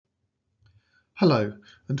Hello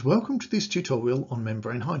and welcome to this tutorial on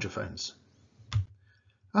membrane hydrophones.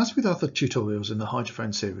 As with other tutorials in the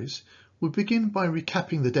hydrophone series, we'll begin by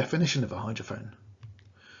recapping the definition of a hydrophone.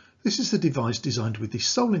 This is the device designed with the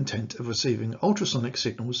sole intent of receiving ultrasonic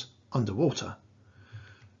signals underwater.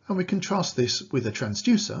 And we contrast this with a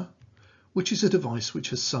transducer, which is a device which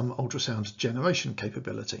has some ultrasound generation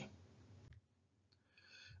capability.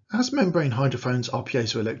 As membrane hydrophones are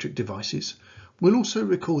piezoelectric devices, we'll also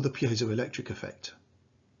recall the piezoelectric effect.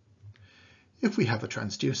 If we have a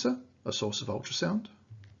transducer, a source of ultrasound,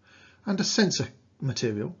 and a sensor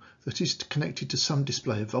material that is connected to some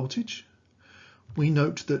display of voltage, we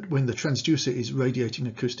note that when the transducer is radiating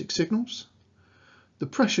acoustic signals, the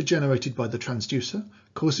pressure generated by the transducer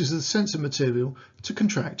causes the sensor material to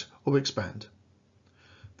contract or expand.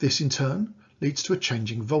 This in turn leads to a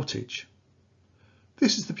changing voltage.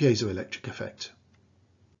 This is the piezoelectric effect.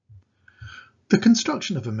 The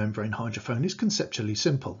construction of a membrane hydrophone is conceptually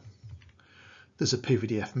simple. There's a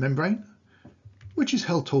PVDF membrane, which is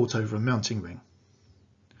held taut over a mounting ring.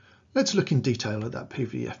 Let's look in detail at that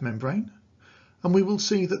PVDF membrane, and we will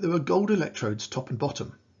see that there are gold electrodes top and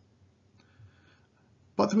bottom.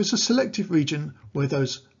 But there is a selective region where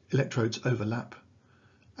those electrodes overlap,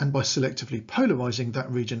 and by selectively polarizing that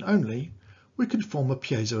region only, we can form a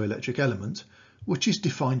piezoelectric element, which is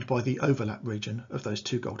defined by the overlap region of those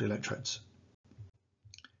two gold electrodes.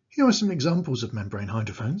 Here are some examples of membrane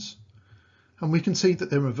hydrophones, and we can see that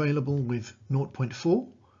they're available with 0.4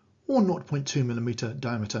 or 0.2 mm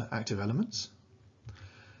diameter active elements,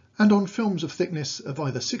 and on films of thickness of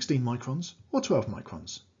either 16 microns or 12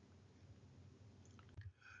 microns.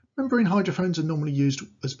 Membrane hydrophones are normally used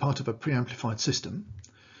as part of a preamplified system,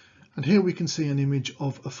 and here we can see an image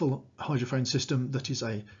of a full hydrophone system that is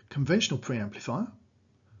a conventional preamplifier,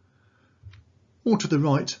 or to the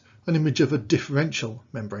right, an image of a differential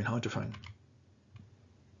membrane hydrophone.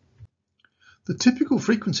 The typical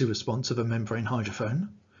frequency response of a membrane hydrophone,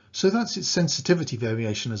 so that's its sensitivity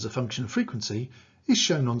variation as a function of frequency, is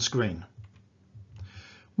shown on screen.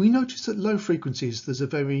 We notice at low frequencies there's a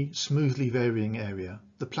very smoothly varying area,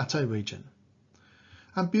 the plateau region,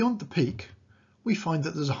 and beyond the peak we find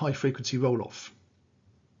that there's a high frequency roll-off.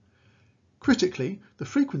 Critically, the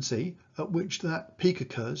frequency at which that peak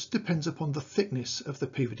occurs depends upon the thickness of the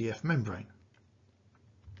PVDF membrane.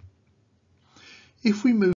 If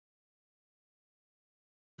we move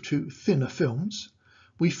to thinner films,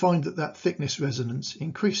 we find that that thickness resonance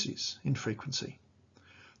increases in frequency.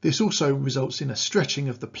 This also results in a stretching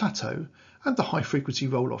of the plateau and the high frequency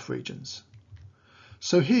roll-off regions.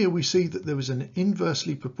 So here we see that there is an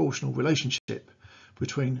inversely proportional relationship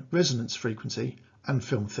between resonance frequency and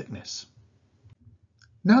film thickness.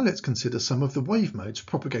 Now let's consider some of the wave modes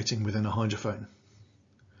propagating within a hydrophone.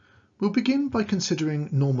 We'll begin by considering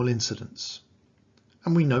normal incidence.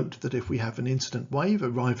 And we note that if we have an incident wave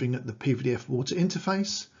arriving at the PVDF water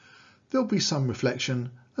interface, there'll be some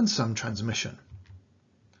reflection and some transmission.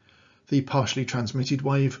 The partially transmitted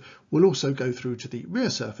wave will also go through to the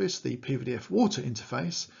rear surface, the PVDF water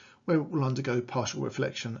interface, where it will undergo partial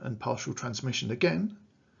reflection and partial transmission again.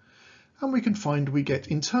 And we can find we get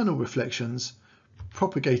internal reflections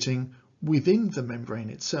propagating within the membrane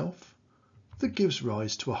itself that gives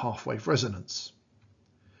rise to a half-wave resonance.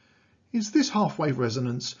 It's this half-wave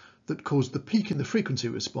resonance that caused the peak in the frequency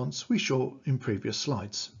response we saw in previous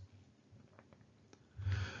slides.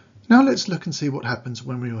 Now let's look and see what happens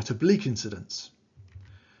when we are at oblique incidence.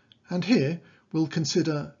 And here we'll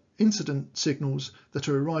consider incident signals that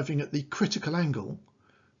are arriving at the critical angle,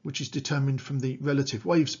 which is determined from the relative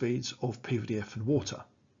wave speeds of PVDF and water.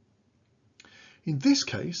 In this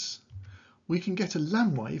case, we can get a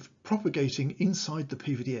Lamb wave propagating inside the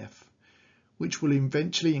PVDF, which will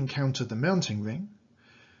eventually encounter the mounting ring,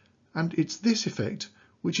 and it's this effect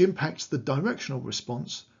which impacts the directional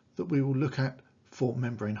response that we will look at for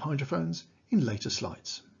membrane hydrophones in later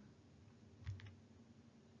slides.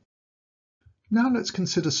 Now let's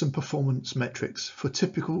consider some performance metrics for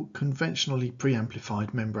typical conventionally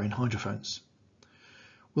preamplified membrane hydrophones.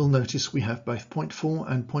 We'll notice we have both 0.4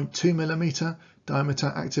 and 0.2 mm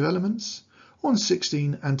diameter active elements on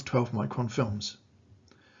 16 and 12 micron films.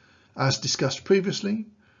 As discussed previously,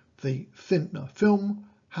 the thinner film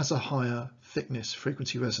has a higher thickness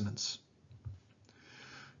frequency resonance.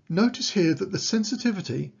 Notice here that the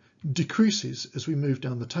sensitivity decreases as we move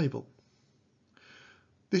down the table.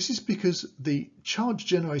 This is because the charge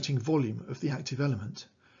generating volume of the active element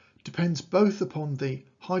depends both upon the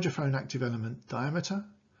hydrophone active element diameter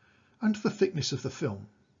and the thickness of the film.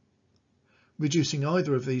 Reducing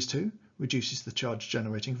either of these two reduces the charge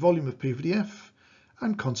generating volume of PVDF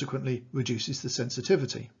and consequently reduces the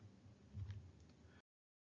sensitivity.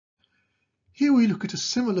 Here we look at a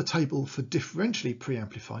similar table for differentially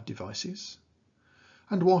preamplified devices,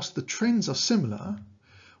 and whilst the trends are similar,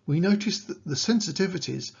 we notice that the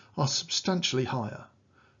sensitivities are substantially higher,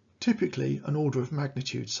 typically an order of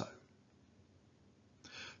magnitude so.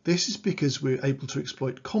 This is because we're able to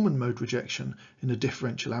exploit common mode rejection in a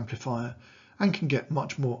differential amplifier and can get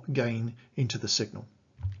much more gain into the signal.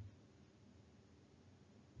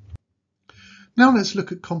 Now let's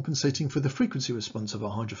look at compensating for the frequency response of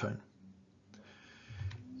our hydrophone.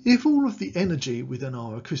 If all of the energy within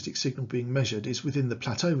our acoustic signal being measured is within the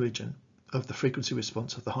plateau region of the frequency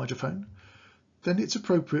response of the hydrophone, then it's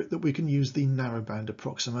appropriate that we can use the narrowband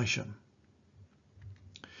approximation.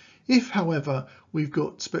 If, however, we've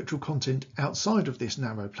got spectral content outside of this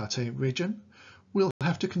narrow plateau region, we'll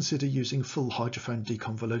have to consider using full hydrophone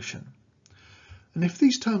deconvolution. And if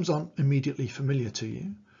these terms aren't immediately familiar to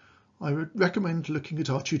you, I would recommend looking at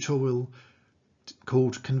our tutorial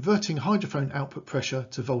called Converting Hydrophone Output Pressure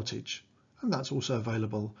to Voltage, and that's also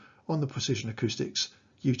available on the Precision Acoustics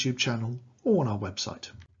YouTube channel or on our website.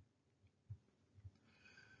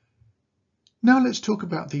 Now let's talk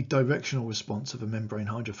about the directional response of a membrane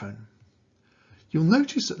hydrophone. You'll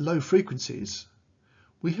notice at low frequencies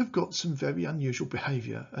we have got some very unusual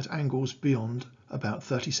behaviour at angles beyond about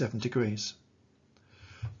 37 degrees.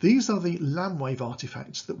 These are the Lamb wave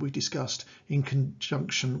artefacts that we discussed in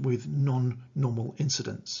conjunction with non-normal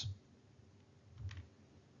incidence.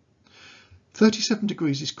 37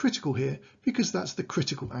 degrees is critical here because that's the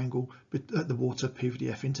critical angle at the water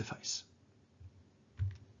PVDF interface.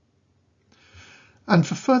 And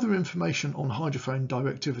for further information on hydrophone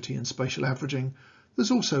directivity and spatial averaging,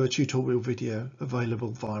 there's also a tutorial video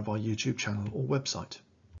available via our YouTube channel or website.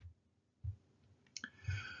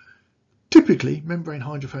 Typically, membrane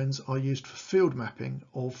hydrophones are used for field mapping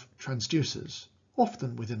of transducers,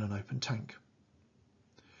 often within an open tank.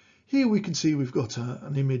 Here we can see we've got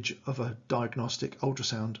an image of a diagnostic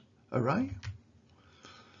ultrasound array,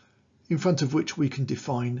 in front of which we can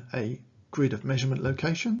define a grid of measurement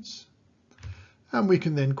locations, and we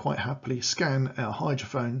can then quite happily scan our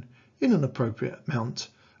hydrophone in an appropriate mount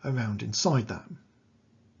around inside that.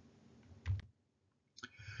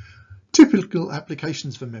 Typical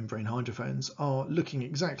applications for membrane hydrophones are looking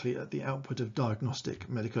exactly at the output of diagnostic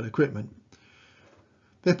medical equipment.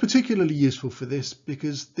 They're particularly useful for this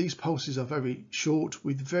because these pulses are very short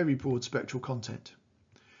with very broad spectral content.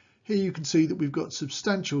 Here you can see that we've got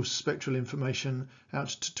substantial spectral information out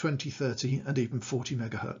to 20, 30 and even 40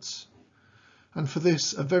 megahertz. And for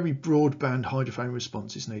this, a very broadband hydrophone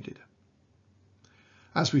response is needed.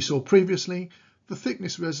 As we saw previously, the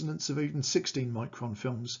thickness resonance of even 16 micron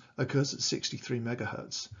films occurs at 63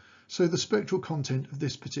 megahertz, so the spectral content of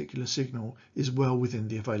this particular signal is well within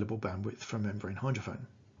the available bandwidth for a membrane hydrophone.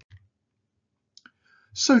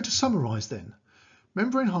 So to summarise then,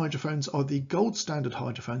 membrane hydrophones are the gold standard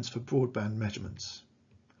hydrophones for broadband measurements.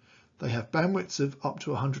 They have bandwidths of up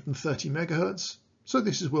to 130 megahertz, so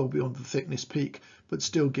this is well beyond the thickness peak, but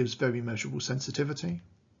still gives very measurable sensitivity.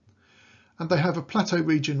 And they have a plateau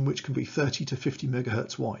region which can be 30 to 50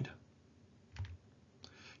 megahertz wide.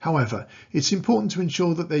 However, it's important to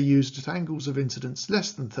ensure that they're used at angles of incidence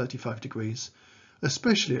less than 35 degrees,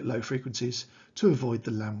 especially at low frequencies, to avoid the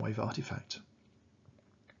Lamb wave artifact.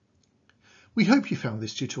 We hope you found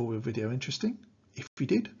this tutorial video interesting. If you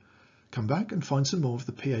did, come back and find some more of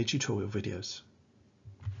the PA tutorial videos.